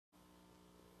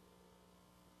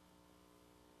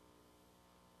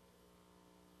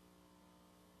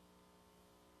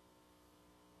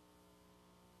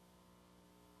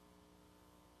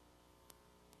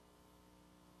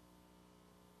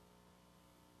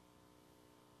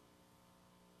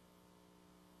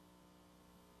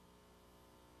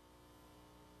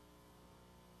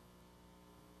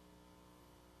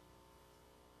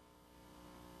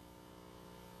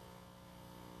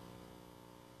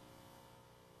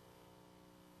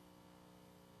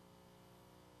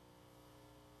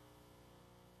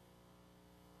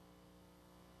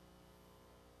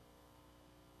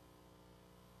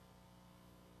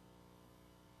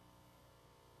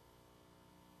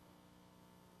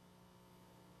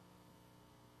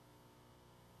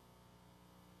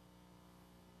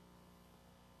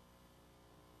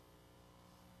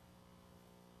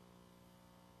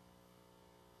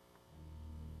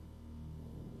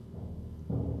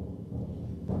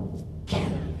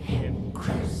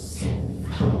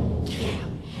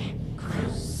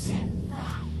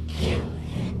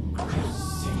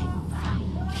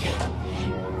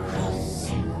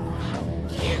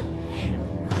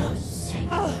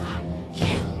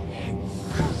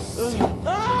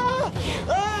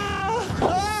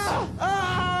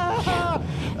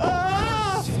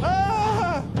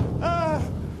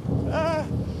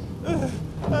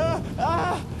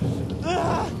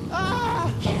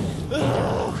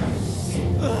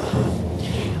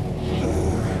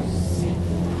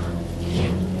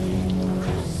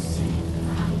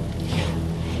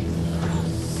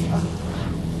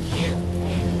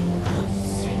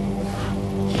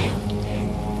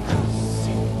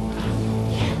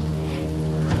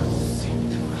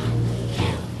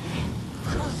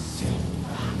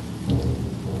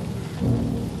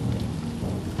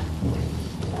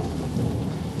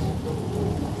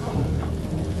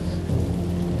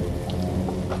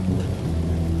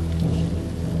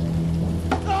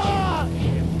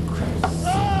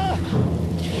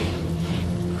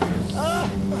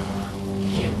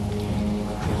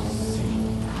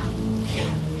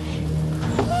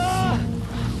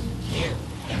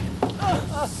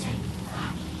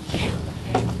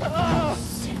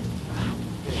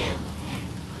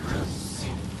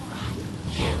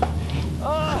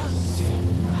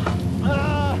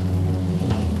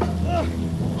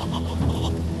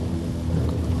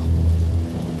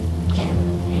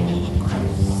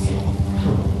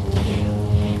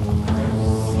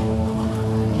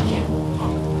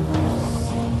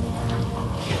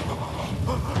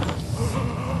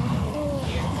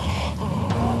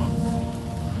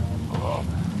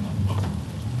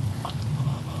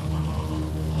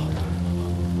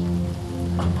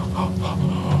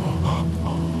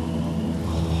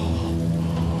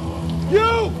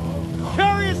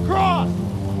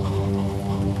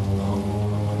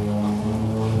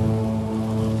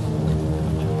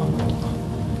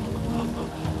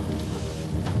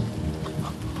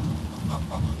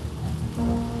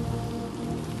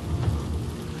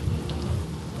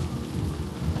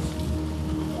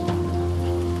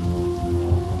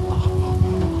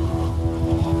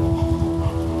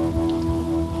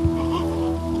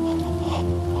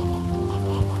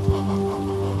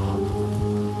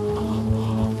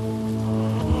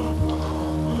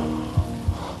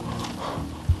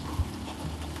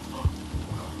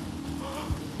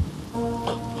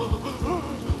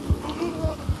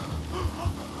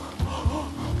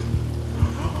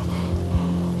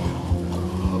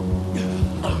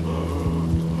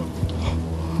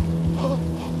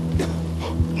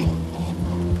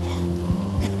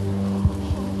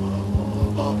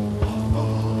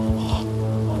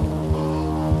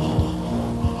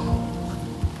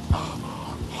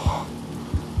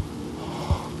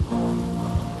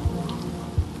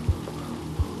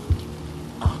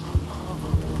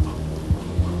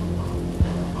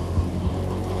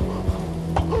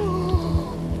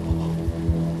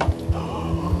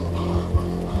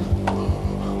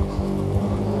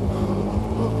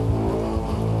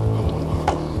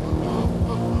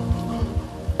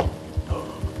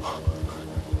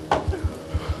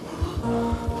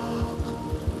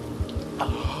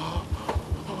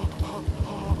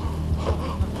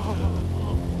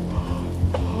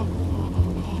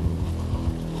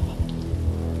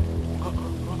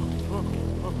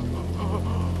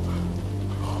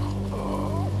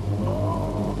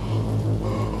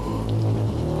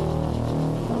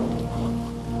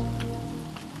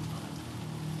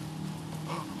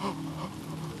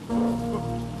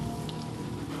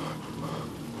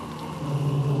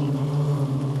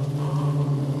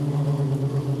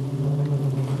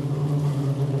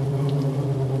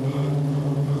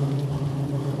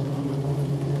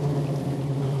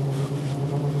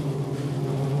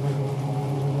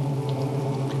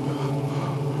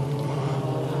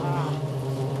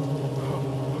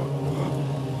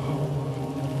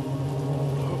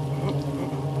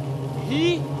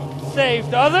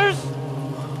saved others.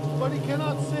 But he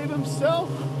cannot save himself.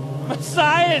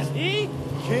 Messiah is he?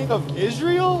 King of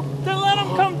Israel? Then let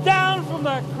him come down from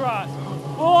that cross.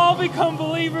 We'll all become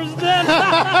believers then.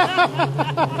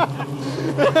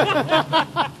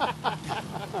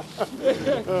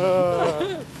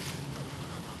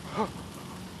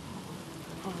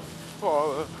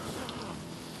 Father,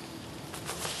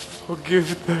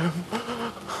 forgive them.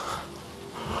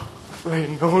 They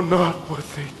know not what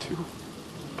they do.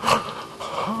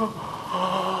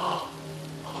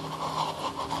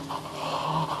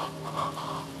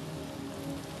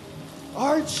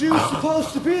 Aren't you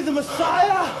supposed to be the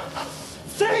Messiah?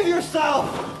 Save yourself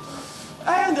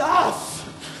and us.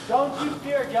 Don't you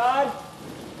fear God.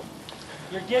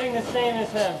 You're getting the same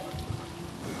as him.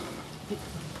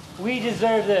 We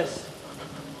deserve this,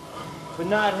 but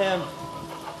not him.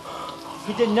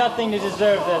 He did nothing to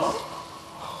deserve this.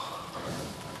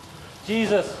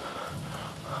 Jesus,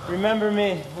 remember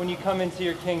me when you come into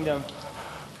your kingdom.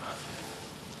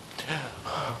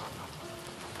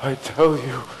 I tell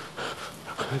you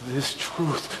this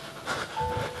truth.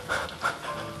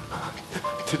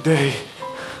 Today,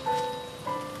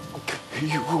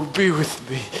 you will be with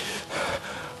me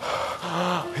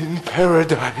in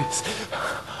paradise.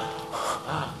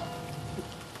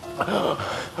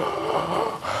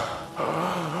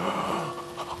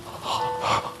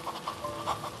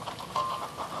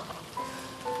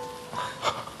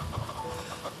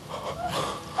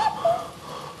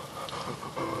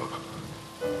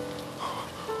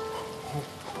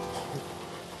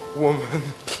 Woman,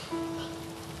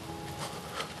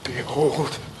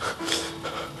 behold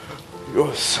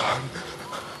your son.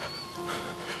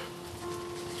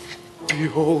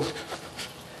 Behold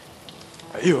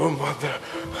your mother.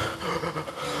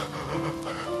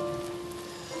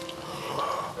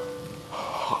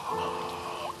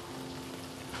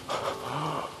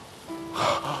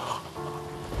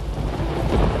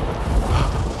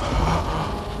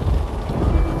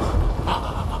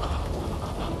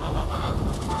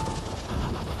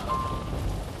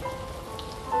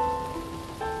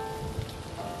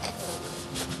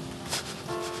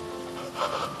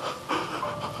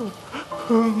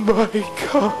 My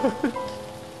God!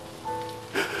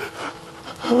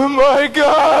 My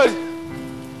God!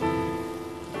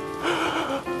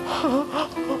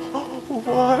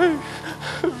 Why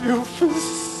have you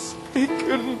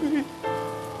forsaken me?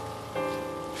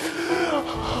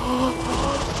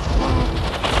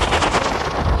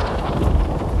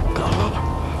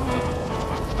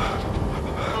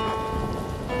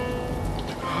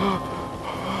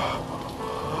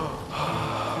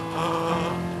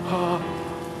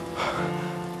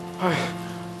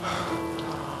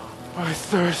 I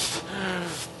thirst.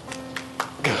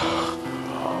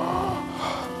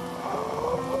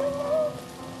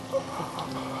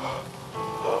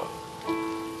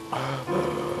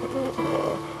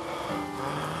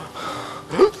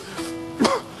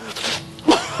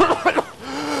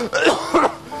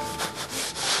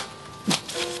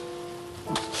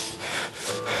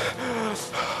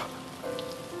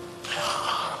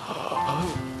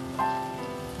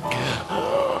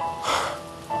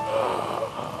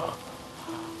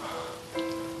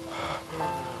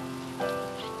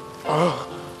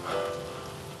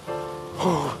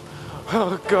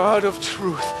 Oh, God of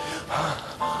truth.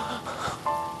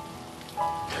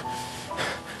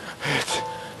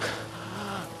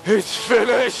 It's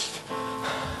finished.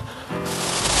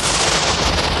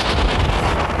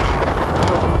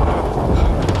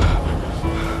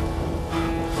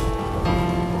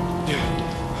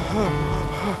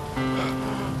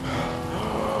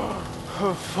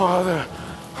 Oh, Father,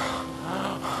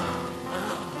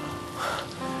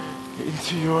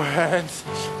 into your hands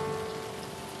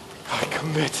I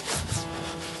commit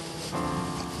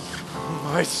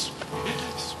my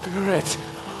spirit.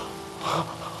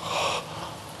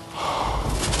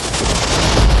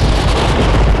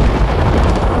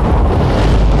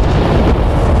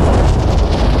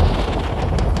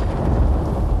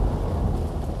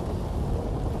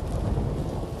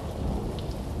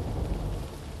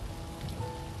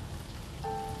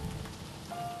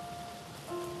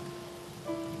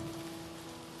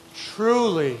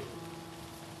 Truly,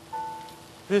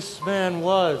 this man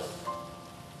was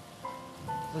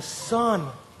the Son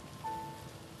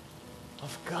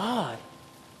of God.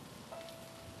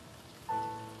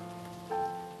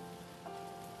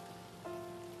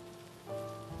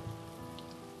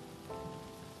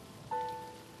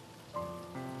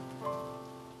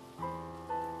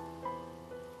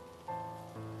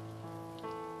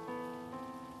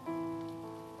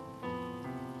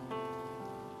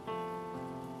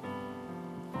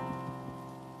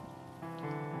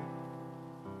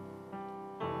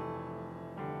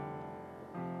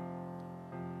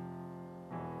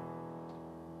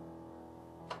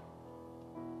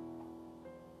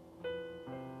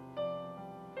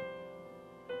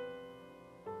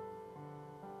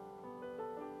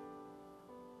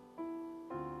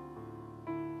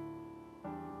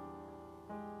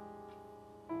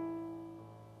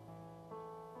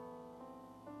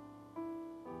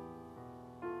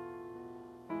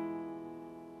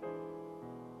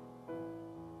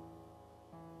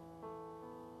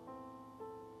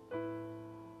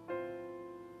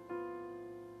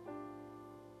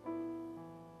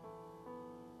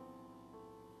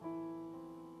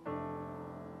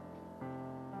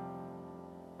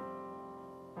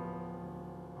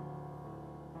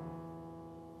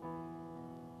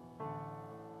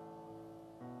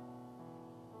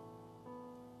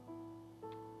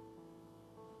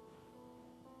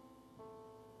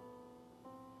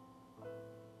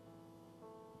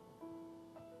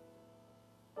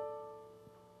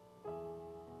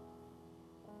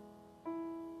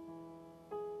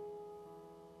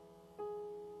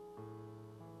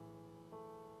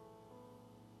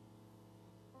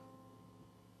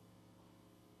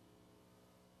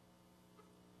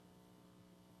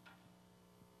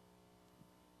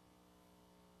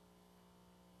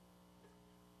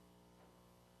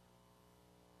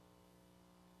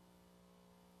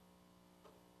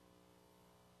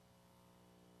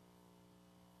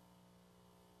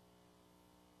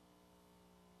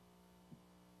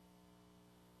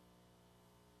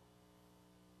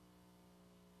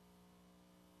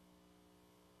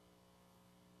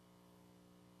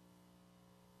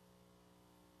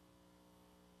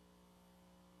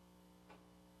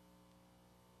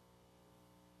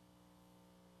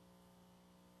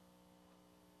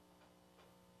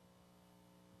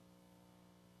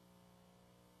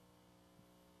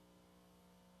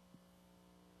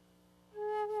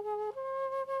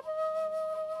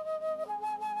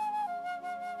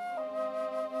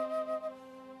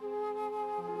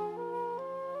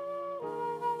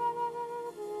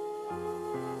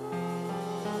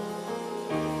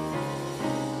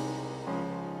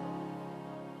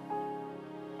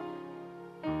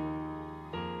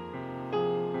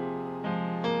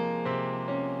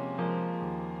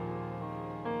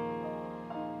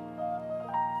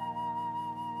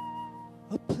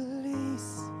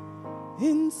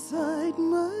 inside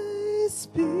my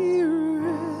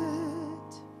spirit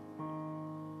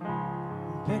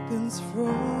beckons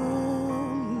from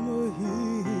a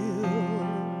hill.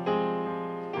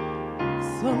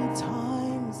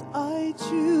 Sometimes I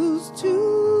choose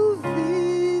to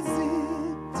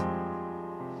visit,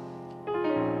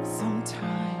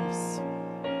 sometimes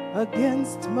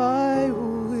against my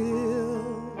will.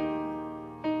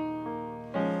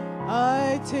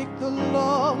 I take the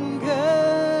long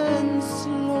and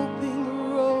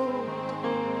sloping road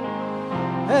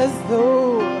as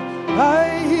though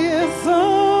I hear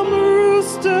some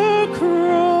rooster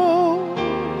crow,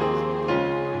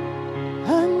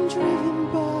 and driven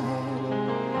by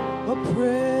a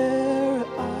prayer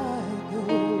I go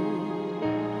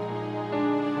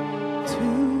to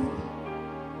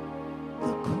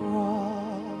the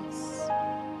cross.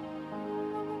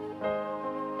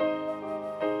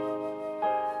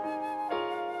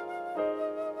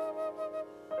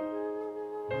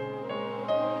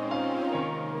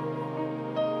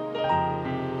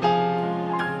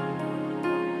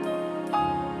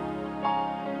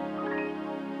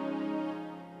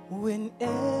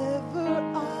 Whenever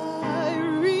I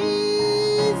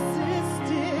resist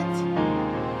it,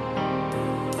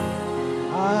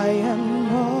 I am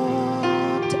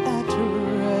not at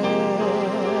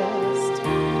rest.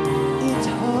 It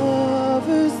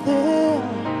hovers there,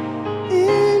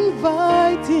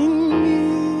 inviting me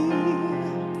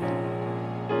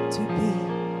to be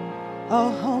a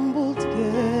humbled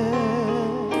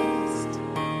guest.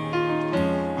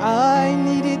 I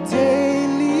need it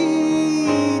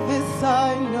daily, this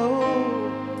I know.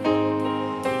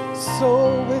 So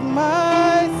with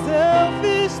my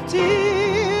selfish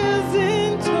tears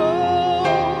in tow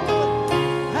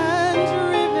and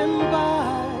driven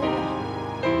by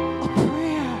a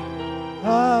prayer,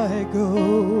 I go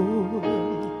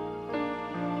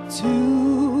to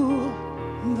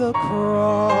the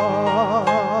cross,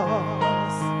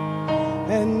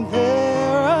 and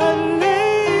there I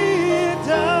lay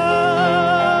down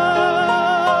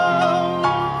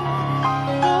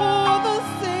for the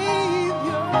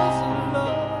Savior's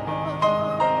love,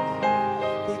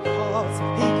 because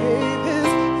He gave His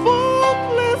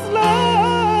faultless life.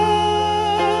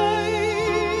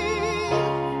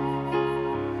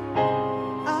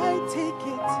 I take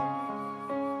it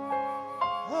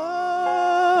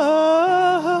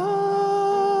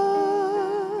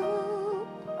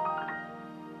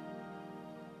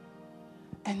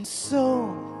and so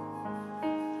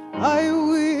I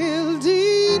will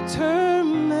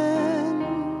determine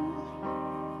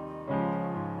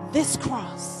this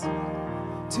cross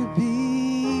to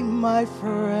be my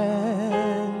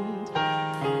friend,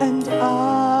 and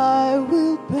I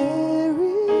will bear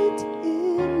it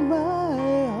in my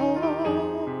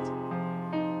heart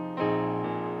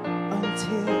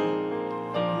until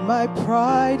my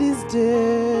pride is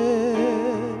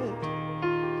dead.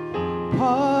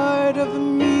 Part of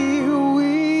me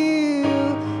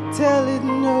will tell it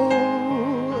no,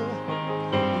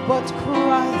 but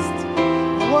Christ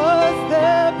was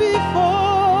there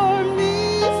before me,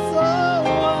 so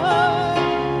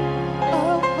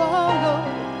I'll follow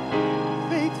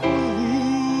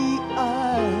faithfully.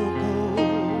 I'll go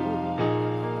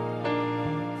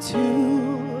to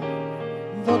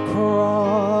the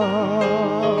cross.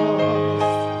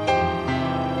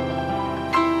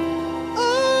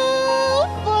 I'll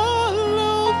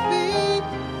follow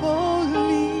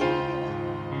faithfully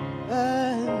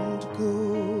and go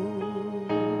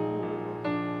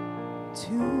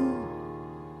to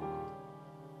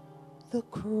the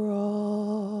cross.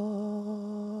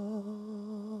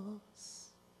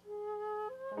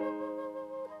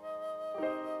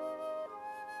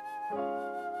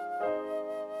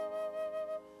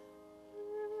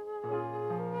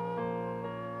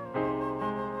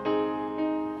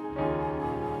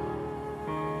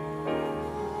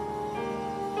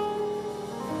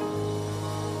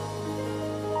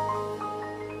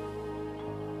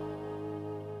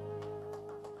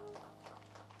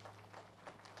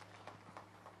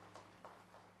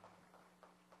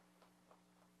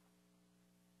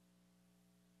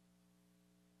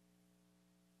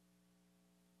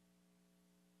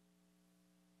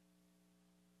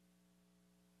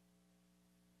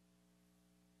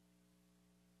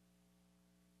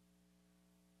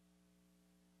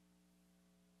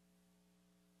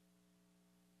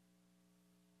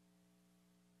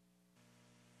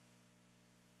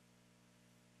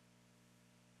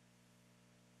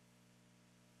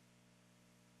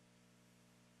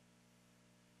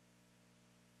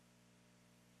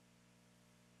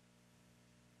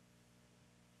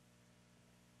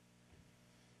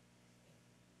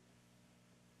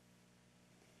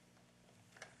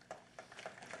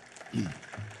 When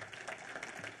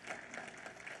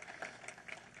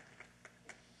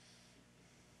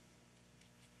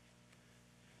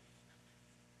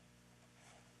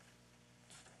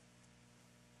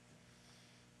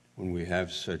we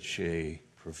have such a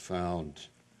profound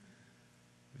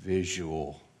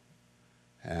visual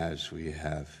as we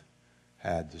have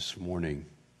had this morning,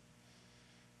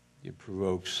 it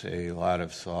provokes a lot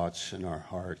of thoughts in our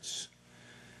hearts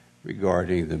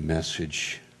regarding the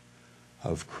message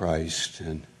of Christ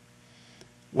and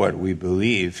what we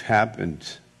believe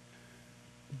happened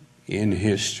in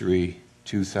history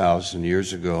 2,000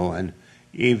 years ago and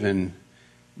even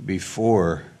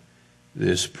before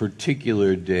this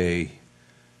particular day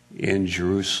in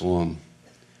Jerusalem,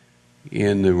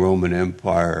 in the Roman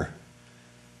Empire,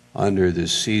 under the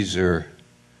Caesar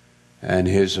and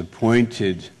his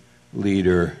appointed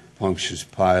leader, Pontius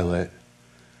Pilate,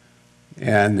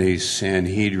 and the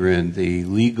Sanhedrin, the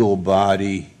legal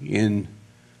body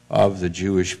of the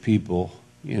Jewish people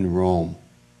in Rome.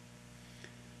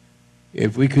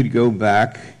 If we could go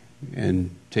back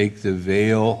and take the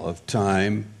veil of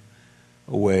time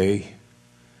away,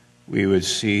 we would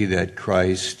see that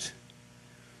Christ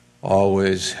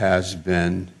always has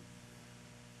been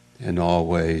and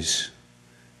always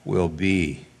will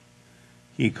be.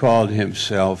 He called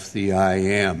himself the I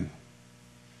Am.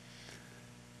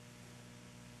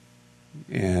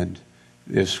 And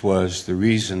this was the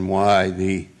reason why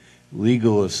the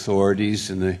legal authorities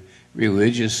and the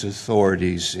religious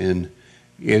authorities in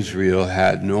Israel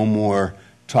had no more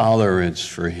tolerance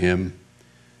for him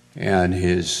and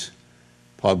his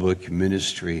public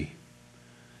ministry,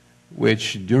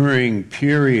 which during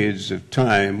periods of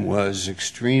time was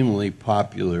extremely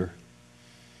popular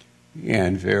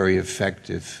and very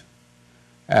effective,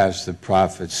 as the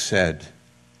prophets said.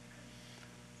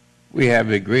 We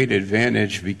have a great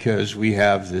advantage because we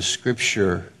have the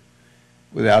Scripture.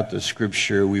 Without the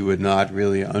Scripture, we would not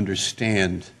really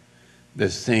understand the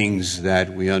things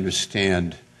that we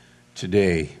understand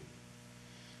today.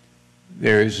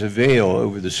 There is a veil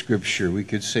over the Scripture. We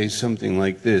could say something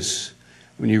like this.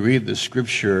 When you read the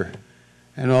Scripture,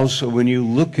 and also when you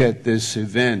look at this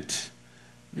event,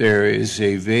 there is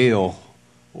a veil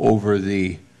over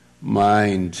the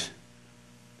mind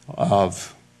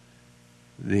of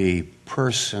the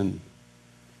person,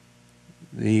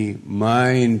 the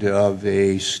mind of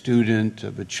a student,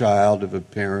 of a child, of a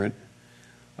parent,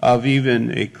 of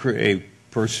even a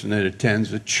person that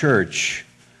attends a church.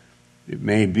 It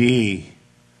may be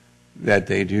that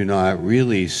they do not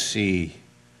really see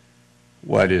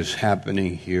what is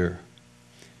happening here.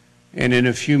 And in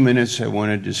a few minutes, I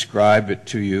want to describe it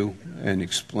to you and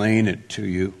explain it to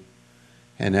you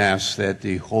and ask that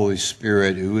the Holy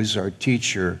Spirit, who is our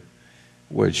teacher,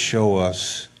 would show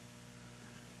us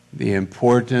the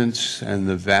importance and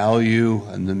the value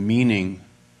and the meaning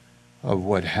of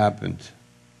what happened.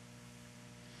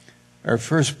 Our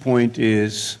first point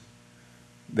is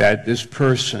that this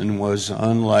person was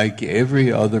unlike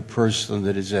every other person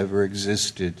that has ever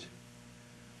existed.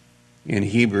 In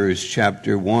Hebrews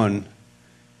chapter 1,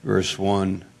 verse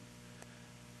 1,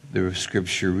 the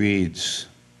scripture reads,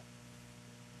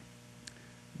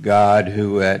 God,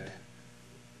 who at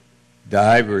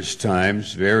various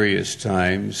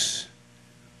times,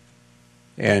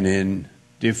 and in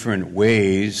different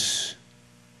ways,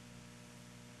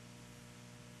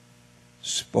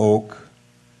 spoke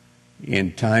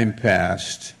in time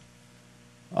past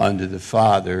unto the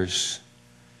fathers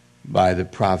by the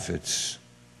prophets.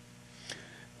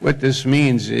 What this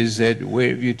means is that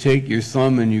if you take your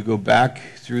thumb and you go back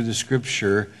through the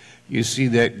Scripture, you see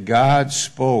that God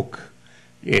spoke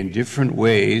in different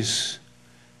ways,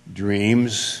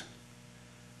 dreams,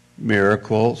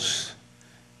 miracles,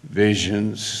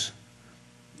 visions,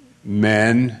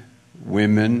 men,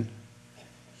 women.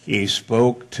 He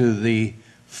spoke to the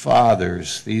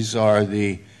fathers. These are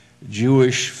the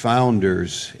Jewish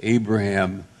founders,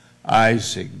 Abraham,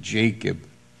 Isaac, Jacob,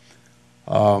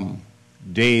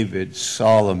 David,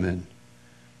 Solomon.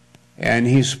 And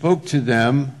he spoke to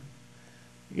them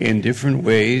in different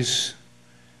ways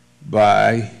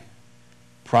by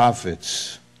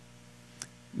prophets.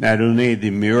 Not only the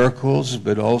miracles,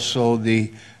 but also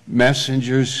the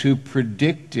messengers who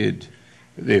predicted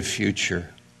the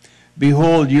future.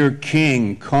 Behold, your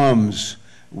king comes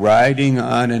riding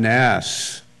on an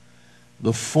ass,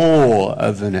 the foal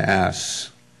of an ass.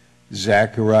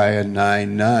 Zechariah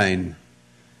 9:9.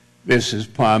 This is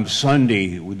Palm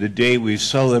Sunday, the day we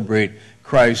celebrate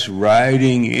Christ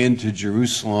riding into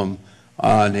Jerusalem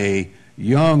on a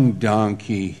young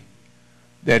donkey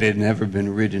that had never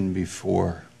been ridden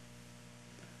before.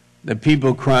 The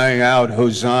people crying out,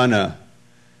 Hosanna,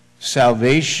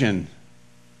 salvation,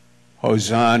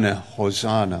 Hosanna,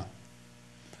 Hosanna.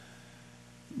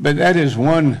 But that is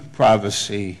one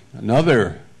prophecy.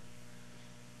 Another,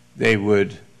 they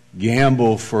would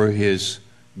gamble for his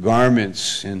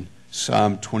garments in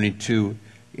Psalm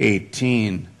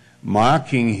 22:18,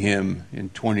 mocking him in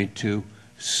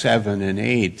 22:7 and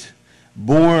 8.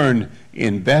 Born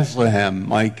in Bethlehem,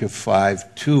 Micah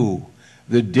 5:2.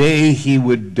 The day he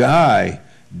would die,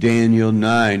 Daniel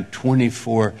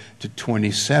 9:24 to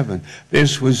 27.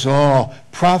 This was all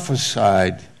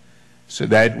prophesied, so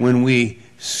that when we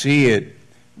see it,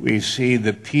 we see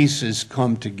the pieces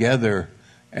come together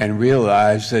and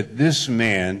realize that this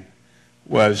man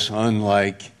was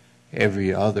unlike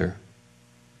every other.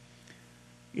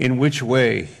 In which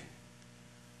way?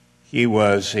 He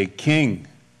was a king.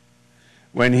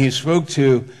 When he spoke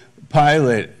to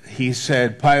Pilate,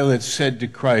 Pilate said to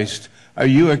Christ, "Are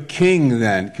you a king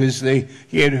then?" Because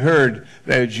he had heard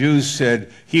that Jews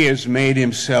said, "He has made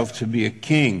himself to be a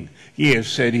king. He has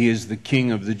said he is the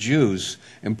king of the Jews."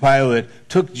 And Pilate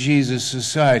took Jesus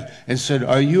aside and said,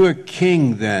 "Are you a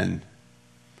king then?"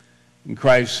 And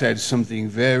Christ said something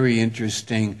very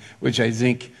interesting, which I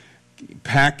think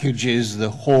packages the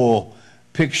whole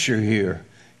picture here.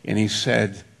 And he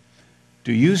said,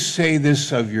 "Do you say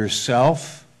this of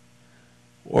yourself,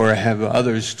 or have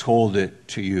others told it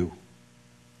to you?"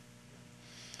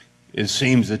 It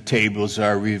seems the tables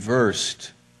are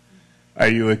reversed. Are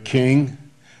you a king?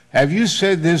 Have you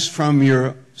said this from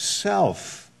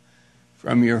yourself,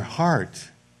 from your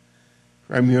heart,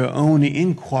 from your own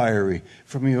inquiry,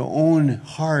 from your own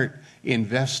heart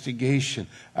investigation?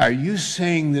 Are you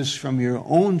saying this from your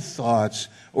own thoughts,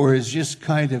 or is just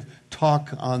kind of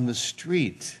talk on the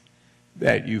street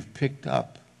that you've picked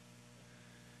up?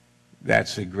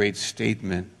 That's a great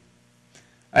statement.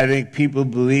 I think people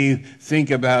think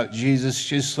about Jesus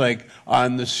just like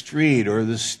on the street or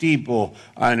the steeple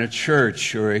on a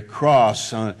church or a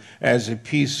cross as a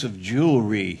piece of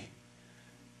jewelry.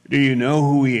 Do you know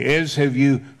who he is? Have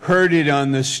you heard it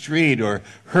on the street or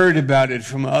heard about it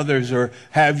from others? Or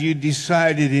have you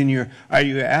decided are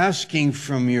you asking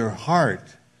from your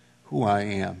heart who I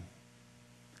am?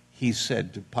 He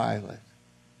said to Pilate.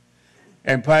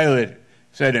 And Pilate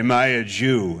said, "Am I a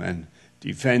Jew?" and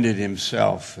defended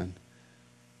himself. And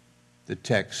the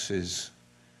text is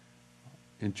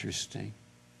interesting.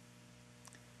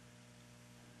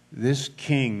 This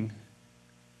king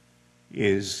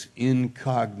is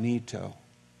incognito.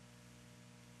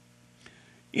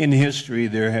 In history,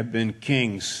 there have been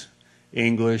kings,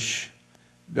 English,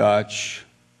 Dutch,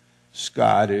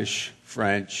 Scottish,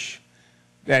 French,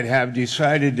 that have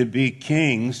decided to be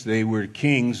kings. They were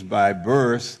kings by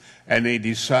birth, and they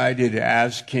decided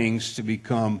as kings to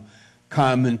become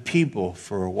common people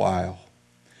for a while.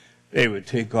 They would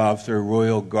take off their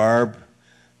royal garb,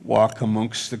 walk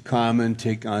amongst the common,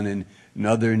 take on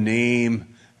another name,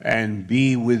 and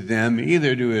be with them,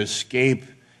 either to escape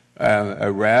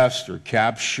arrest or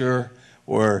capture,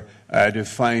 or to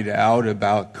find out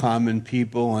about common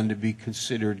people and to be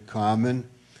considered common.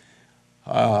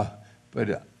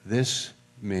 But this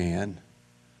man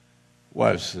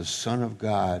was the Son of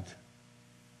God,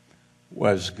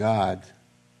 was God,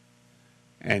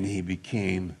 and he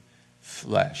became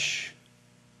flesh,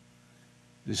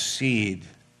 the seed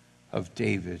of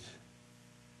David,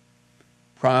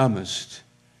 promised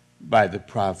by the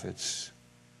prophets.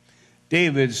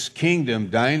 David's kingdom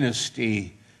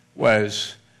dynasty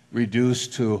was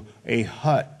reduced to a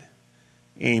hut,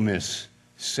 Amos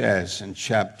says in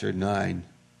chapter 9.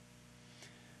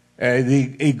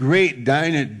 A great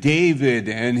David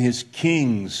and his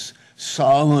kings,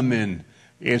 Solomon,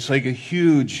 it's like a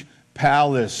huge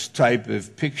palace type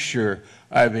of picture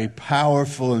of a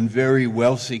powerful and very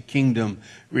wealthy kingdom,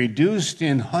 reduced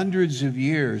in hundreds of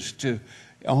years to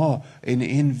an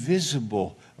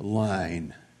invisible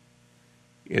line.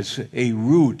 It's a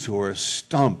root or a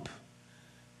stump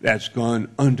that's gone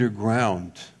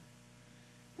underground.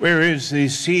 Where is the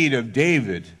seed of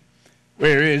David?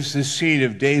 Where is the seed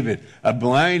of David? A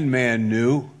blind man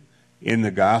knew in the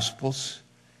Gospels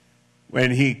when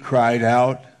he cried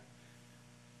out,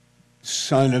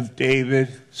 Son of David,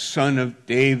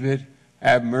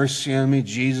 have mercy on me."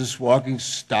 Jesus walking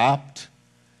stopped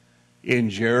in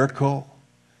Jericho,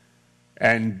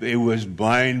 and it was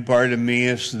blind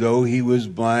Bartimaeus. Though he was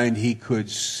blind, he could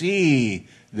see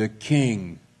the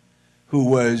king who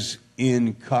was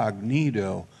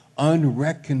incognito,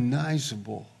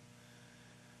 unrecognizable,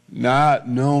 not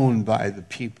known by the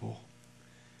people.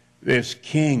 This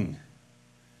king,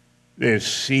 this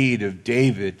seed of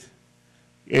David,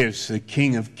 is the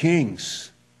King of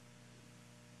Kings.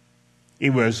 He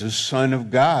was the Son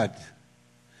of God.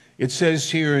 It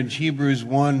says here in Hebrews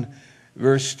 1,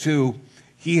 verse 2,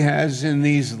 he has in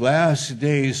these last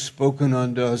days spoken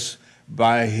unto us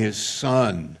by his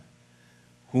Son,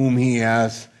 whom he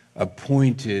hath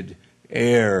appointed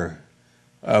heir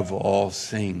of all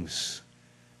things,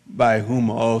 by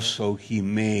whom also he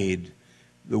made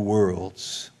the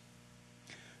worlds.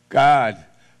 God,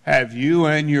 have you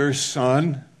and your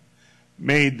Son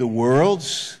made the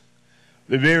worlds?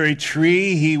 The very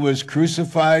tree he was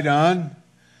crucified on?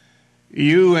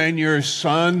 You and your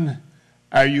Son,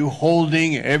 are you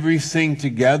holding everything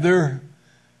together?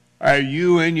 Are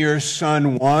you and your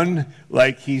Son one,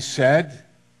 like he said?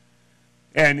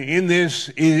 And in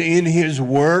his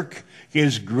work,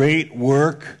 his great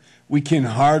work, we can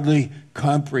hardly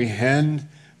comprehend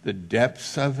the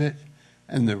depths of it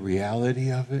and the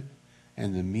reality of it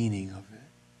and the meaning of it.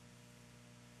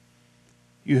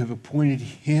 You have appointed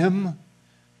him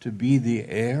to be the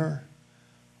heir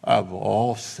of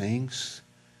all things,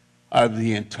 of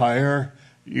the entire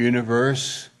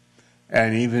universe,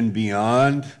 and even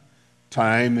beyond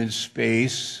time and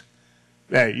space,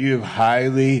 that you have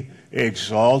highly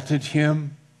exalted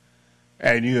him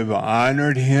and you have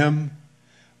honored him.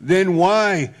 Then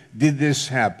why did this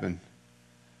happen?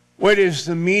 What is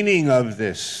the meaning of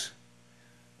this?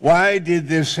 Why did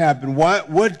this happen?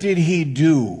 What did he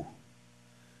do?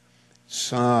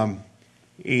 Psalm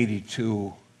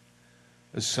 82,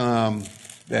 a psalm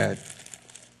that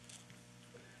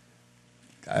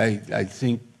I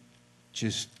think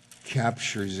just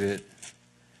captures it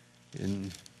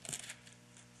in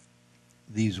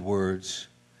these words.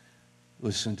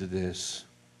 Listen to this.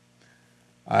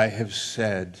 I have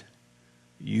said,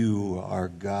 you are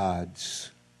God's,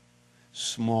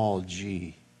 small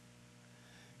g.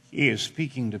 He is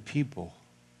speaking to people.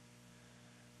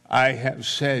 I have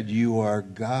said, you are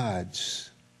God's.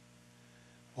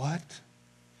 What?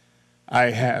 I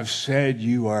have said,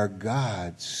 you are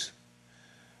God's.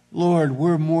 Lord,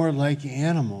 we're more like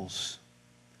animals.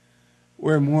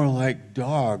 We're more like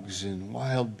dogs and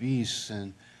wild beasts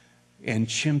and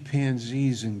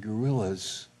chimpanzees and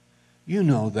gorillas. You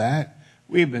know that.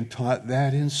 We've been taught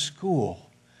that in school.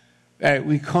 That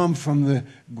we come from the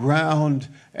ground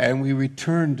and we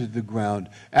return to the ground.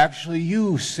 Actually,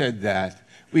 you said that.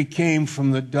 We came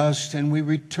from the dust and we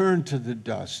return to the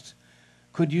dust.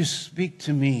 Could you speak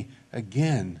to me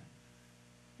again?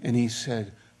 And he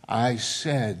said, I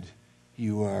said,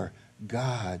 you are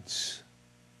God's.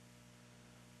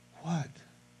 What?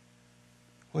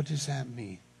 What does that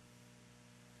mean?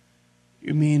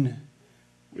 You mean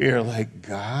we are like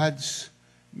gods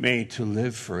made to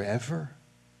live forever?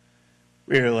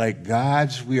 We are like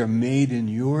gods, we are made in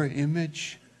your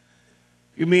image?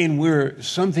 You mean we're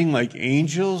something like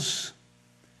angels,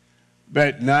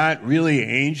 but not really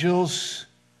angels?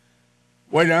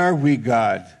 What are we,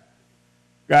 God?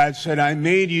 God said, I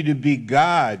made you to be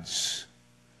gods.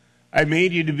 I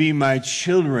made you to be my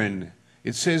children.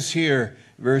 It says here,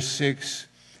 verse 6,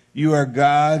 you are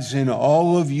gods and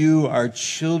all of you are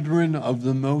children of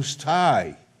the Most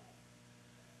High.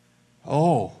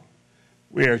 Oh,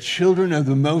 we are children of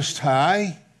the Most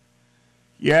High?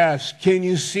 Yes. Can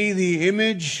you see the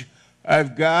image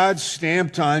of God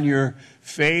stamped on your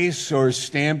face or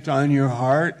stamped on your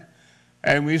heart?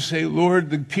 And we say, Lord,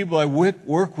 the people I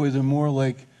work with are more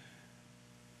like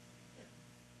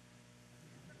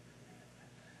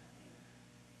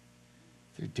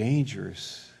they're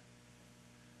dangerous.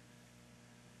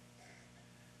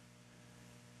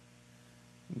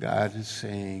 God is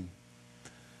saying,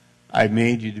 I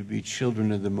made you to be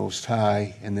children of the Most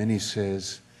High. And then he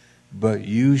says, but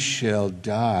you shall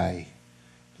die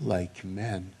like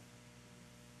men.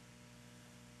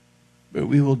 But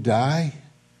we will die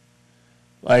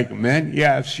like men?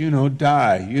 Yes,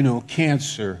 die.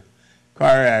 Cancer,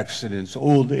 car accidents,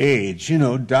 old age,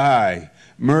 die,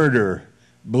 murder,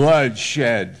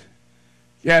 bloodshed.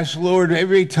 Yes, Lord,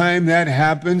 every time that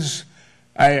happens,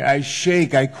 I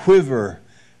shake, I quiver.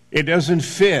 It doesn't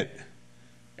fit.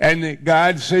 And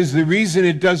God says the reason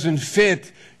it doesn't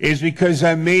fit is because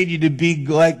I made you to be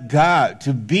like God,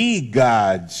 to be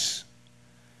gods.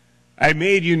 I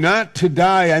made you not to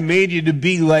die. I made you to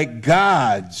be like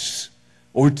gods,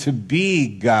 or to be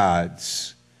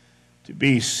gods, to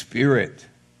be spirit,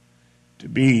 to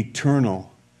be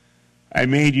eternal. I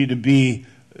made you to be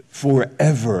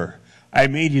forever. I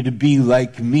made you to be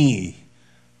like me.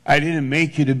 I didn't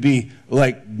make you to be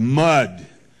like mud.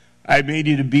 I made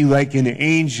you to be like an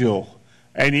angel,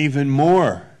 and even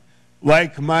more,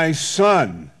 like my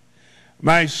Son.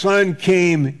 My Son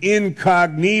came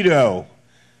incognito,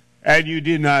 and you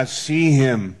did not see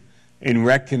him and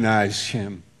recognize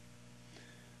him.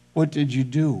 What did you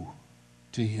do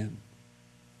to him?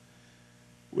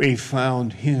 We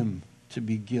found him to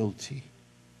be guilty.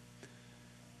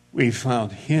 We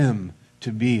found him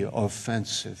to be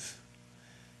offensive.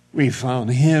 We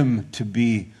found him to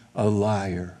be a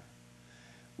liar.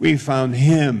 We found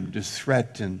him to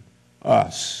threaten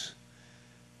us.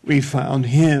 We found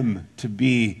him to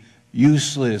be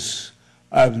useless,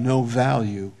 of no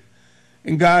value.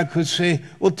 And God could say,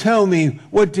 well, tell me,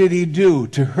 what did he do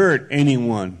to hurt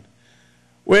anyone?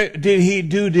 What did he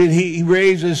do? Did he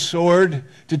raise a sword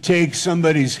to take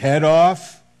somebody's head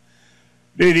off?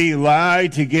 Did he lie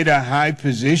to get a high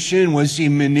position? Was he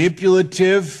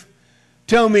manipulative?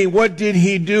 Tell me, what did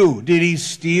he do? Did he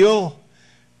steal?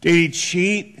 Did he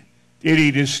cheat? Did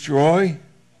he destroy?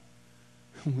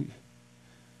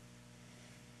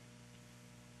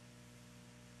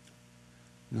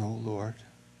 No, Lord.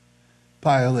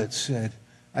 Pilate said,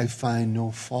 I find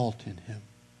no fault in him.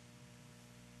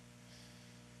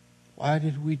 Why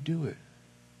did we do it?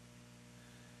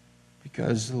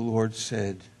 Because the Lord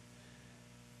said,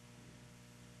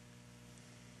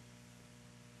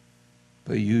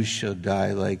 but you shall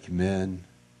die like men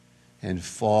and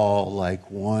fall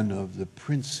like one of the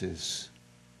princes.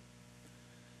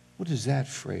 What is that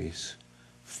phrase?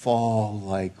 Fall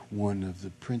like one of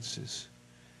the princes.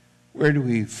 Where do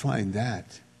we find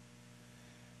that?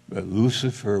 But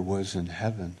Lucifer was in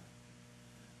heaven,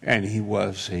 and he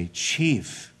was a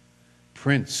chief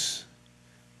prince,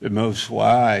 the most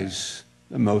wise,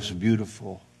 the most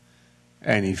beautiful,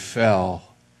 and he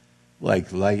fell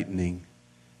like lightning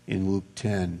in Luke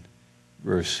 10,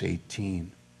 verse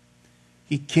 18.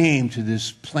 He came to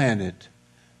this planet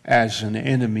as an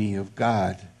enemy of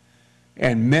God,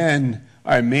 and men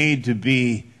are made to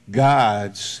be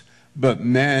gods, but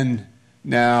men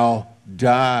now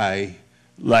die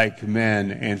like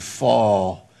men and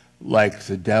fall like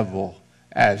the devil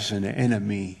as an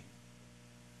enemy.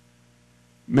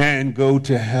 Men go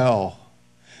to hell.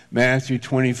 Matthew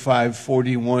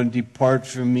 25:41, depart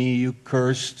from me, you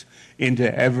cursed,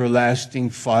 into everlasting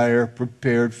fire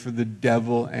prepared for the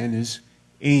devil and his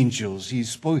angels.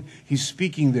 He's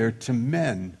speaking there to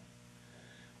men.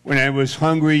 When I was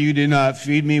hungry, you did not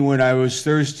feed me. When I was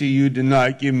thirsty, you did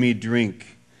not give me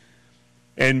drink.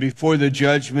 And before the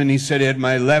judgment, he said, at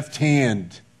my left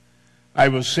hand, I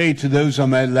will say to those on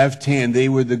my left hand, they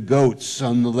were the goats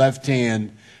on the left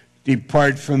hand,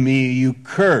 depart from me, you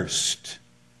cursed,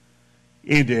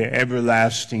 into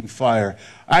everlasting fire.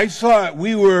 I thought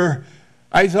we were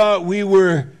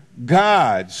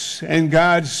gods, and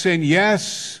God said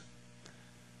yes,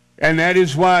 and that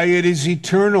is why it is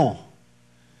eternal,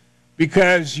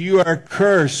 because you are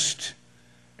cursed,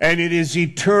 and it is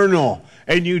eternal,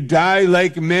 and you die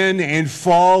like men and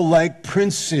fall like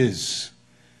princes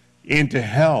into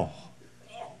hell.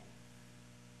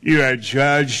 You are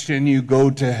judged and you go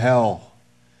to hell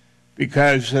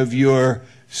because of your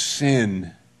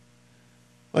sin.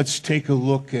 Let's take a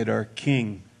look at our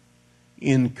king,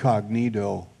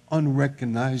 incognito,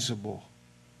 unrecognizable.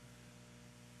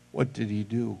 What did he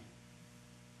do?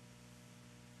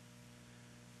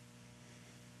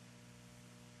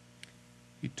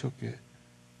 He took it.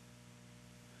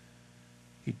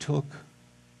 He took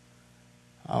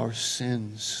our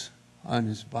sins on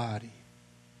his body.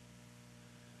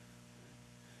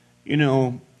 You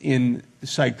know, in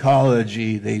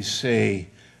psychology, they say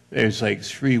there's like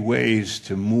 3 ways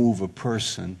to move a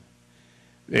person.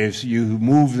 You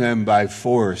move them by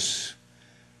force.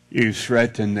 You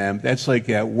threaten them. That's like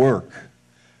at work.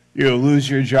 You'll lose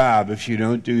your job if you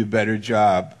don't do a better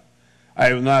job.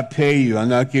 I will not pay you. I'll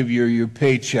not give you your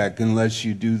paycheck unless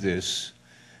you do this.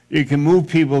 You can move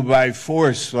people by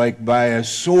force, like by a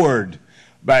sword,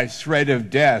 by threat of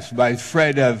death, by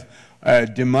threat of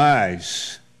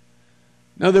demise.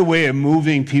 Another way of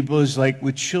moving people is like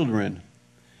with children.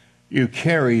 You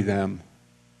carry them.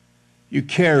 You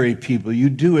carry people. You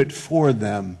do it for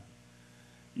them.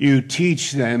 You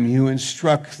teach them. You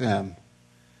instruct them.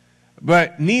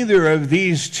 But neither of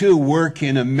these two work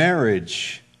in a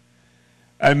marriage.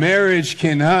 A marriage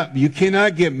you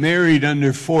cannot get married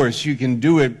under force. You can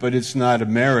do it, but it's not a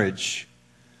marriage.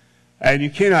 And you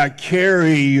cannot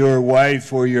carry your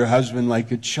wife or your husband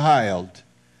like a child.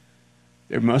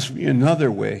 There must be another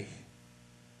way.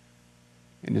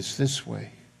 And it's this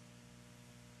way.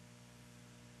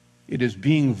 It is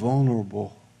being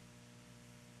vulnerable.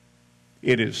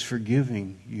 It is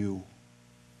forgiving you.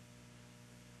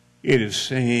 It is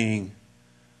saying,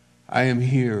 I am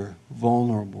here,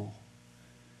 vulnerable.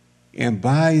 And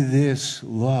by this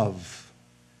love,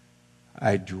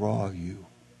 I draw you.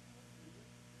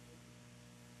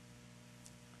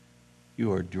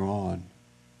 You are drawn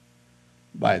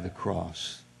by the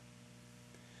cross.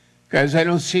 Guys, I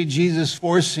don't see Jesus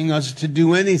forcing us to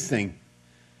do anything.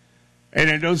 And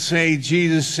I don't say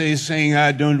Jesus saying,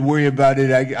 don't worry about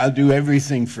it, I'll do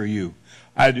everything for you.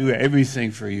 I'll do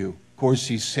everything for you. Of course,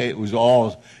 he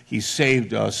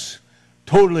saved us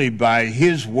totally by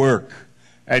his work.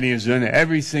 And he has done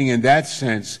everything in that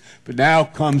sense. But now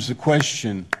comes the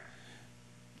question,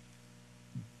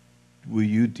 will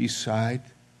you decide?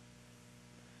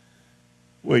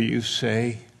 Will you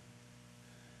say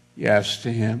yes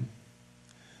to him?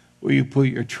 Will you put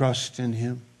your trust in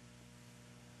him?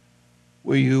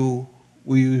 Will you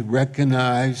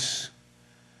recognize,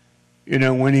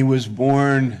 when he was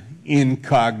born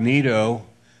incognito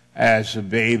as a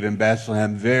babe in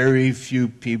Bethlehem, very few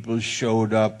people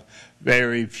showed up,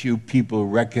 very few people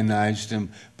recognized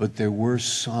him, but there were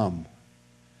some.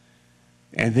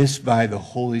 And this by the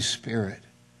Holy Spirit.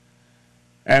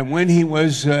 And when he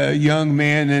was a young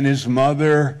man and his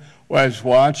mother was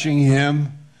watching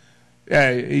him,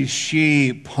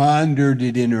 she pondered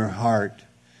it in her heart.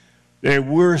 There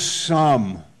were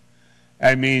some.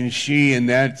 She, in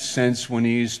that sense, when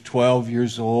he's 12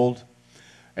 years old.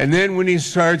 And then when he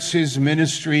starts his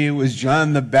ministry, it was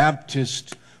John the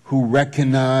Baptist who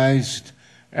recognized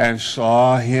and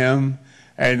saw him.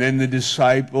 And then the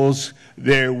disciples,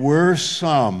 there were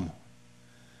some.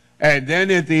 And then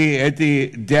at the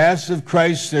death of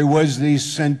Christ, there was the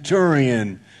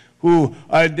centurion who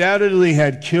undoubtedly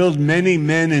had killed many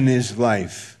men in his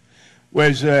life,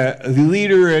 was a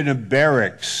leader in a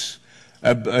barracks,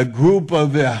 a group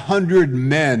of 100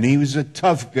 men. He was a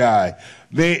tough guy.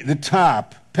 The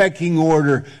top, pecking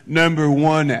order, number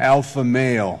one, alpha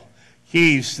male.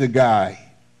 He's the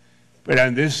guy. But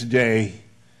on this day,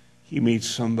 he meets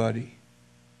somebody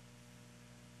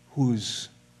who's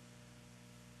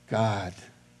God.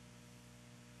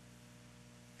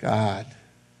 God.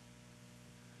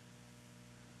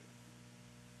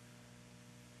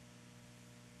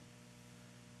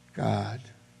 God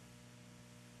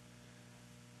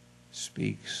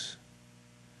speaks,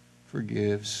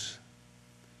 forgives,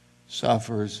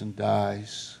 suffers, and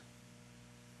dies.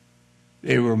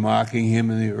 They were mocking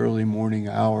him in the early morning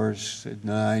hours at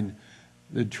 9,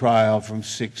 the trial from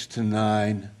 6 to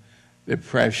 9, the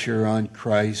pressure on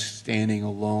Christ standing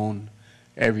alone.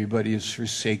 Everybody has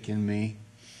forsaken me.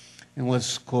 And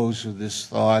let's close with this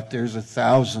thought. There's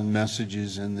 1,000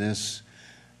 messages in this.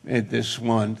 At this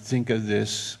one, think of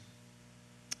this.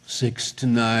 6 to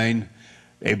 9,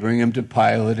 they bring him to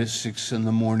Pilate at 6 in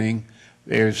the morning.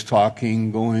 There's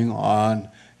talking going on,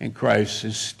 and Christ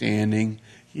is standing.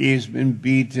 He has been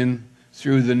beaten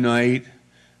through the night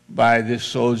by the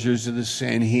soldiers of the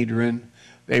Sanhedrin.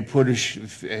 They put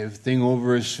a thing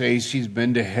over his face. He's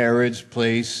been to Herod's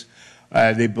place.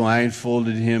 They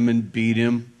blindfolded him and beat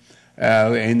him.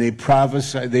 And they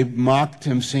prophesied. They mocked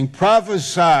him, saying,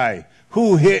 "Prophesy,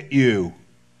 who hit you?"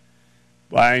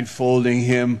 Blindfolding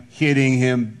him, hitting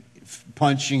him,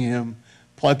 punching him,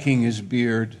 plucking his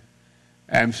beard,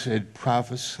 and said,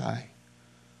 "Prophesy,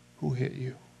 who hit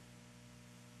you?"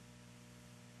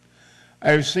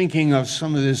 I was thinking of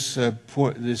some of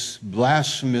this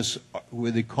blasphemous,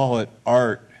 what they call it,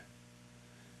 art.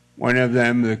 One of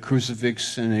them, the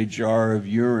crucifix in a jar of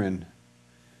urine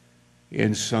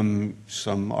in some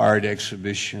art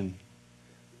exhibition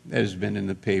that has been in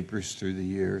the papers through the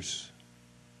years.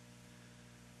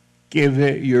 Give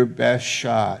it your best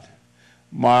shot.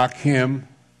 Mock him,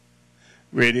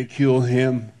 ridicule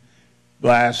him,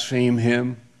 blaspheme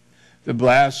him. The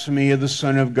blasphemy of the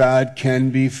Son of God can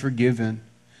be forgiven.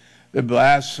 The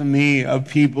blasphemy of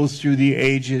people through the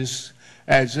ages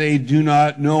as they do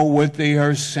not know what they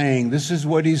are saying. This is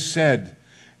what he said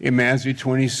in Matthew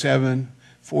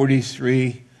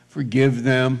 27:43. Forgive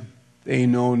them, they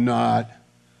know not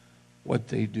what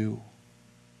they do.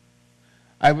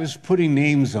 I was putting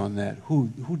names on that.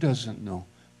 Who doesn't know?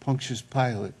 Pontius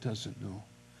Pilate doesn't know.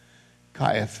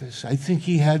 Caiaphas, I think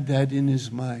he had that in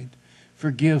his mind.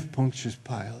 Forgive Pontius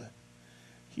Pilate.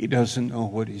 He doesn't know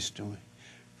what he's doing.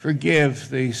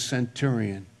 Forgive the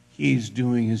centurion. He's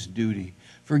doing his duty.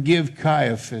 Forgive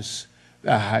Caiaphas,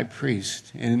 the high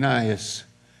priest, and Ananias,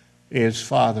 his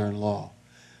father-in-law.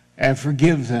 And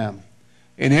forgive them.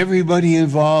 And everybody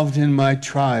involved in my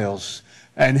trials.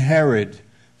 And Herod,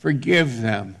 forgive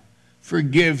them.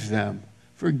 Forgive them.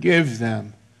 Forgive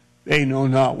them. They know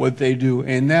not what they do.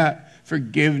 And that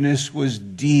forgiveness was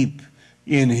deep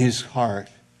in his heart.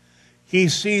 He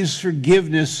sees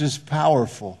forgiveness as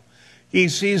powerful. He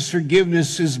sees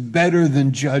forgiveness as better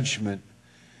than judgment.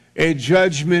 A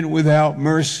judgment without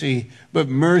mercy, but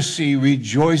mercy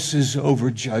rejoices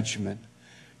over judgment.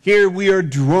 Here we are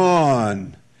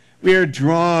drawn We are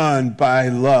drawn by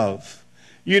love.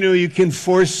 You know, you can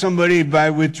force somebody by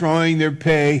withdrawing their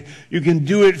pay. You can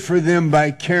do it for them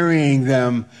by carrying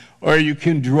them. Or you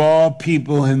can draw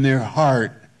people in their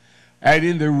heart. And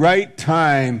in the right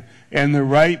time and the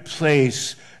right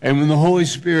place, and when the Holy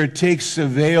Spirit takes the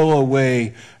veil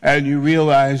away and you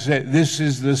realize that this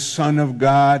is the Son of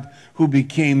God who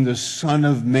became the Son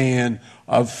of Man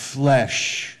of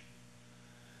flesh,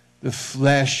 the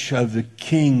flesh of the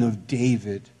King of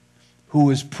David, who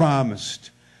was promised,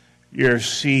 your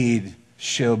seed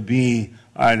shall be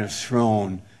on a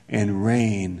throne and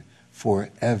reign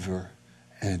forever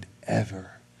and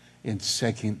ever, in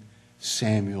 2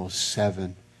 Samuel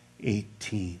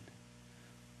 7:18.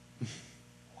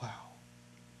 Wow.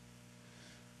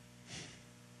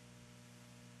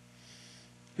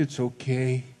 It's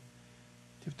okay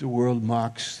if the world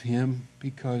mocks him,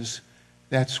 because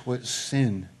that's what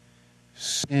sin.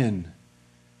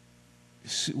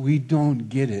 We don't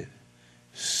get it.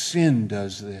 Sin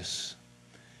does this.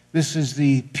 This is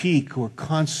the peak or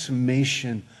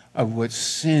consummation of what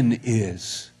sin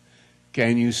is.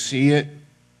 Can you see it?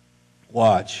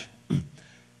 Watch.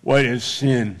 What is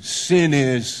sin? Sin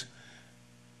is,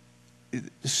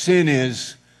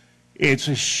 it's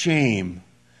a shame.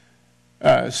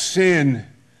 Sin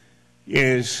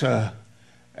is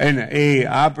an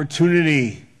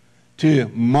opportunity to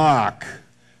mock,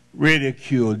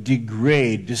 ridicule,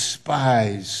 degrade,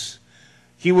 despise.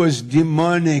 He was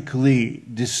demonically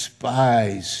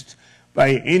despised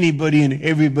by anybody and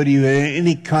everybody who had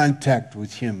any contact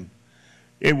with him.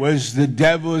 It was the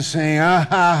devil saying, ah,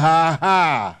 ha, ha,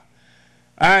 ha.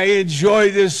 I enjoy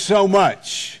this so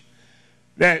much.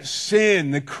 That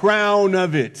sin, the crown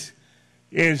of it,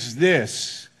 is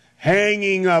this: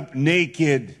 hanging up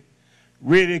naked,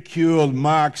 ridiculed,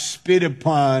 mocked, spit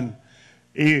upon.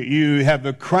 You have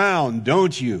a crown,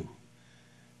 don't you?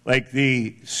 Like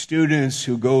the students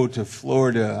who go to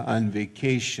Florida on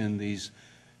vacation, these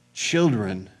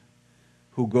children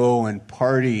who go and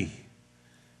party,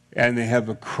 and they have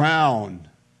a crown.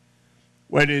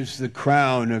 What is the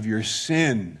crown of your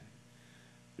sin?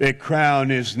 The crown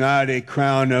is not a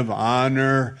crown of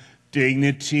honor,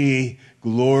 dignity,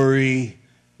 glory.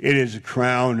 It is a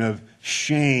crown of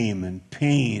shame and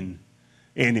pain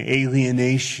and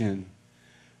alienation.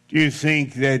 Do you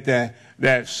think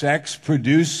that sex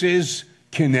produces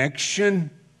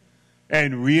connection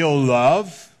and real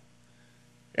love?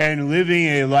 And living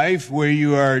a life where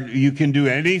you can do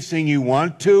anything you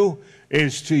want to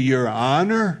is to your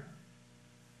honor?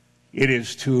 It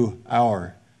is to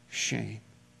our shame.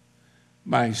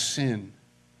 My sin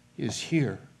is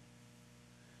here.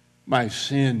 My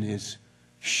sin is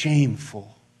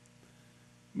shameful.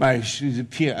 I'm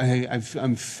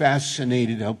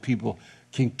fascinated how people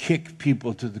can kick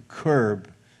people to the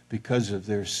curb because of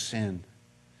their sin.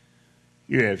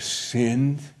 You have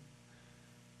sinned,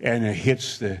 and it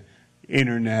hits the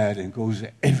internet and goes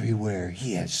everywhere.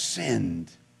 He has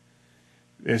sinned.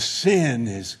 The sin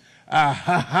is, ah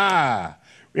ha ha.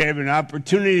 We have an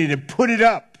opportunity to put it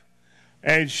up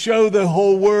and show the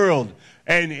whole world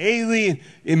and alien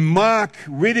and mock,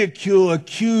 ridicule,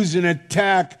 accuse, and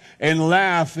attack and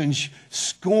laugh and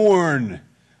scorn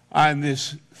on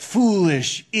this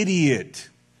foolish idiot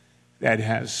that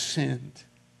has sinned.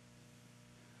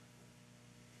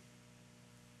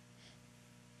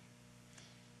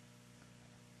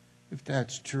 If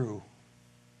that's true,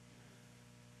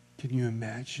 can you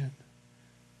imagine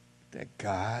that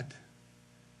God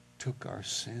took our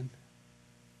sin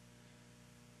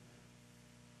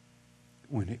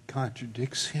when it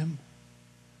contradicts him?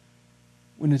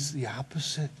 When it's the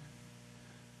opposite?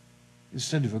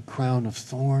 Instead of a crown of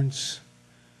thorns,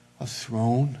 a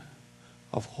throne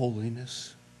of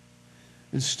holiness.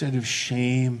 Instead of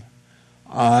shame,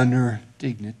 honor,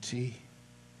 dignity.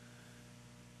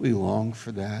 We long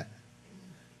for that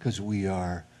because we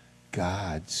are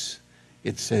God's.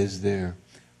 It says there,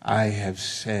 I have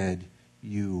said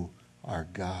you are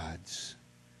God's.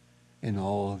 And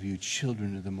all of you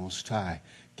children of the Most High.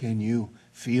 Can you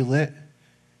feel it?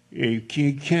 You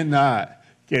cannot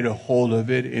get a hold of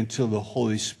it until the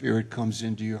Holy Spirit comes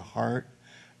into your heart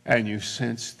and you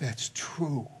sense that's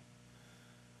true.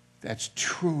 That's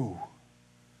true.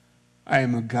 I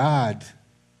am a God.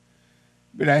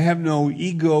 But I have no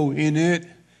ego in it.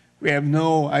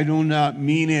 I do not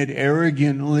mean it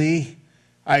arrogantly.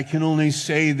 I can only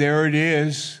say there it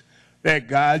is. That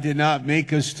God did not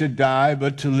make us to die,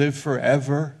 but to live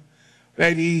forever.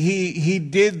 That he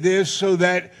did this so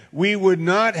that we would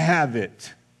not have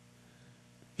it.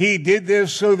 He did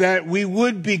this so that we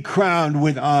would be crowned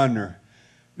with honor.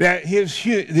 That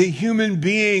the human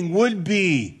being would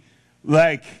be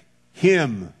like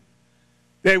him,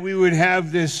 that we would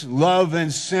have this love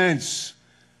and sense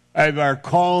of our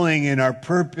calling and our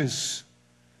purpose.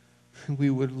 We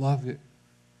would love it.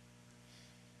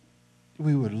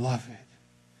 We would love it.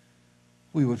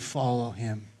 We would follow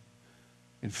him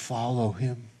and follow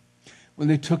him. When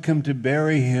they took him to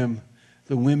bury him,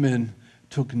 the women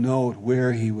took note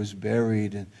where he was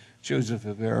buried, and Joseph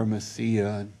of Arimathea,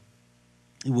 and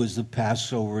it was the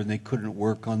Passover, and they couldn't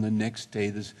work on the next day.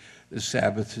 The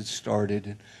Sabbath had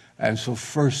started, and so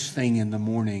first thing in the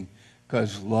morning,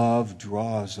 because love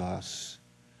draws us.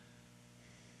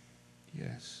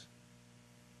 Yes.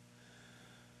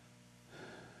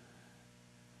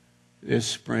 This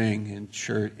spring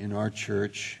in our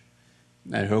church,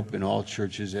 and I hope in all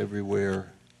churches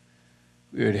everywhere,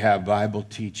 we would have Bible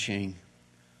teaching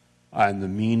on the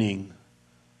meaning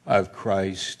of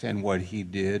Christ and what he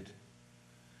did.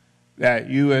 That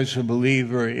you as a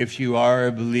believer, if you are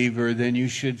a believer, then you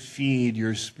should feed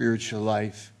your spiritual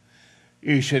life.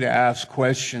 You should ask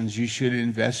questions. You should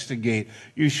investigate.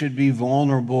 You should be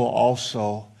vulnerable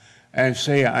also and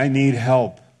say, I need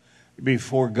help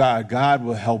before God. God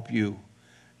will help you.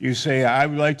 You say, I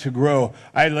would like to grow.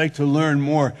 I'd like to learn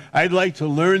more. I'd like to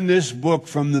learn this book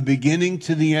from the beginning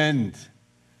to the end.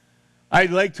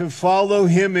 I'd like to follow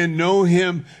him and know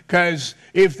him, because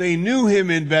if they knew him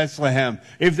in Bethlehem,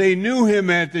 if they knew him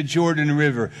at the Jordan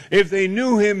River, if they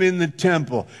knew him in the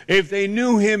temple, if they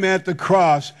knew him at the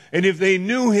cross, and if they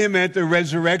knew him at the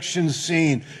resurrection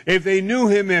scene, if they knew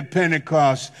him at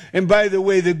Pentecost, and by the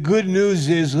way, the good news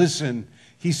is, listen,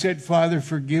 he said, Father,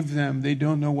 forgive them. They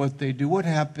don't know what they do. What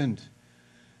happened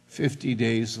 50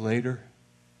 days later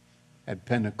at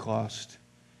Pentecost?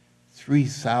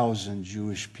 3,000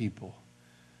 Jewish people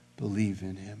believe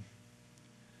in him.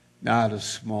 Not a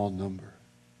small number.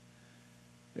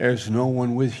 There's no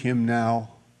one with him now,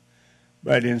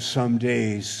 but in some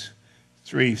days,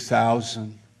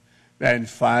 3,000, then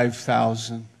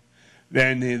 5,000,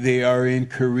 then they are in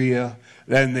Korea,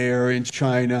 then they are in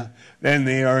China, then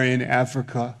they are in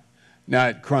Africa,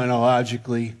 not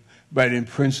chronologically, but in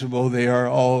principle they are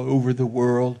all over the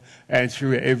world and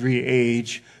through every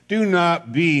age. Do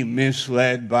not be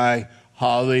misled by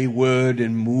Hollywood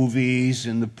and movies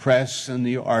and the press and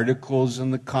the articles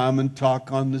and the common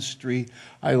talk on the street.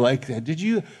 I like that.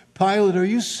 Pilate, are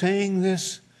you saying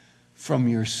this from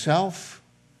yourself,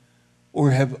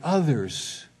 or have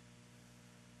others,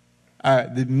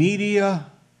 the media,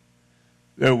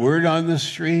 the word on the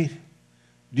street,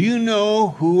 do you know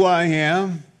who I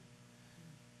am?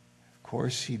 Of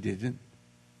course he didn't.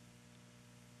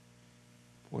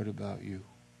 What about you?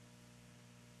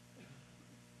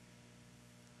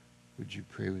 Would you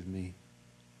pray with me?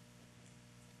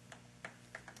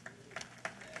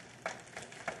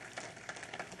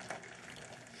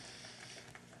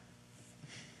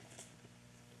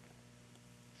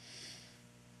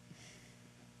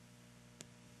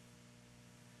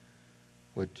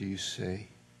 What do you say?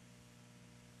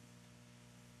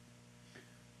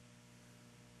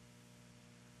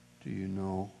 Do you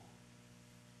know?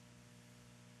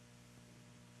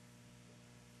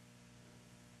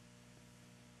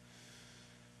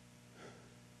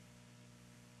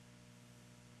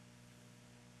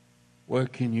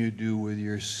 What can you do with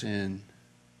your sin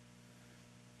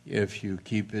if you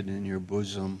keep it in your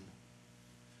bosom,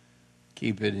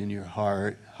 keep it in your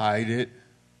heart, hide it,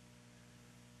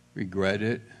 regret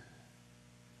it,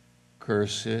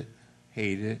 curse it,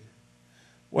 hate it?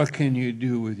 What can you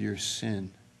do with your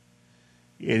sin?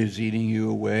 It is eating you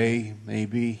away,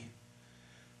 maybe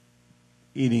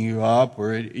eating you up,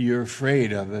 or you're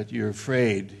afraid of it. You're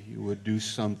afraid you would do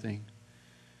something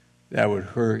that would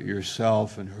hurt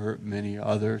yourself and hurt many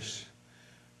others.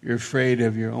 You're afraid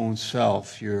of your own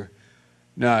self. You're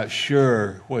not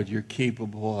sure what you're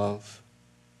capable of.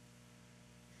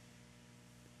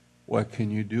 What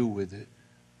can you do with it?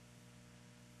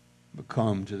 But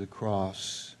come to the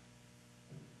cross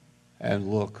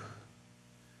and look.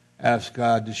 Ask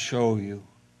God to show you.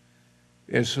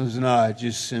 This was not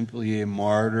just simply a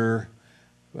martyr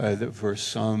for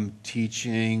some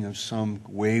teaching of some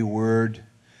wayward.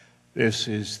 This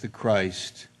is the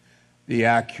Christ, the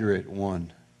accurate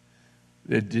one,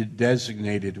 the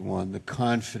designated one, the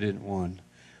confident one.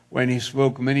 When he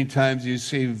spoke many times, he would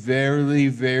say, verily,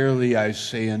 verily, I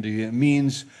say unto you. It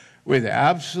means with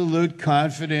absolute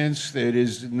confidence that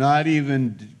is not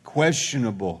even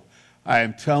questionable. I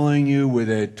am telling you with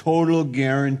a total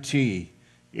guarantee,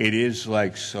 it is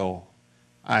like so.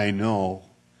 I know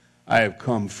I have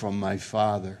come from my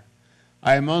Father.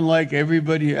 I am unlike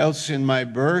everybody else in my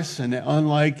birth and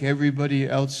unlike everybody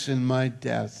else in my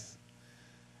death.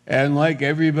 And like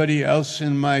everybody else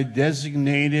in my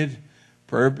designated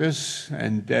purpose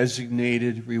and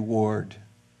designated reward.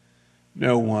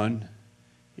 No one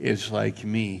is like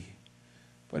me,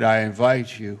 but I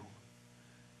invite you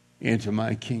into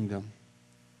my kingdom.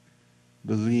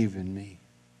 Believe in me.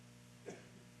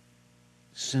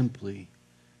 Simply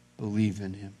believe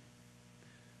in him.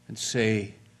 And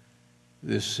say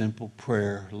this simple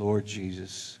prayer, Lord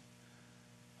Jesus,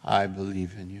 I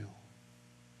believe in you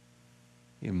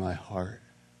in my heart.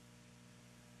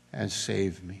 And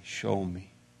save me, show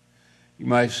me. You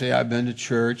might say, I've been to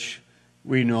church.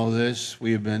 We know this.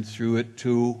 We have been through it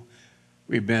too.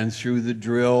 We've been through the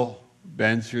drill,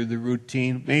 been through the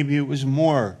routine. Maybe it was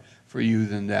more for you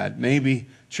than that. Maybe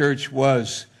church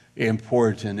was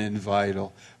important and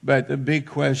vital. But the big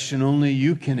question only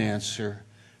you can answer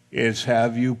is,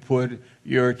 have you put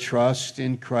your trust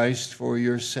in Christ for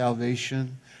your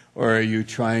salvation? Or are you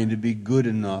trying to be good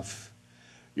enough?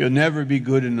 You'll never be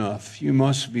good enough. You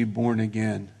must be born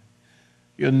again.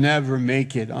 You'll never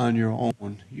make it on your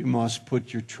own. You must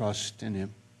put your trust in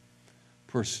him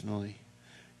personally.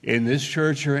 In this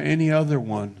church or any other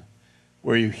one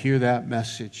where you hear that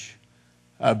message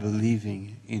of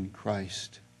believing in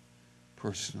Christ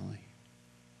personally.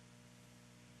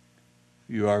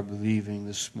 If you are believing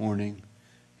this morning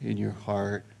in your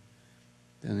heart,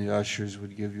 then the ushers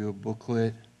would give you a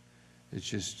booklet. It's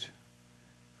just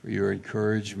for your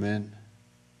encouragement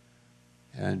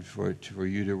and for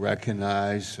you to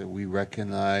recognize that we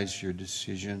recognize your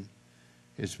decision.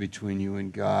 It's between you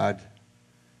and God.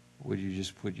 Would you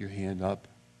just put your hand up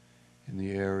in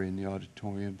the air in the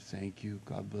auditorium? Thank you.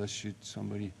 God bless you.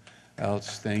 Somebody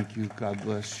else, thank you. God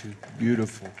bless you.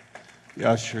 Beautiful. The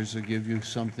ushers will give you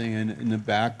something in the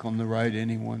back on the right.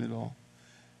 Anyone at all?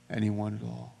 Anyone at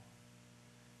all?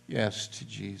 Yes to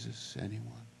Jesus. Anyone?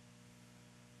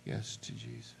 Yes to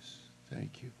Jesus.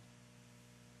 Thank you.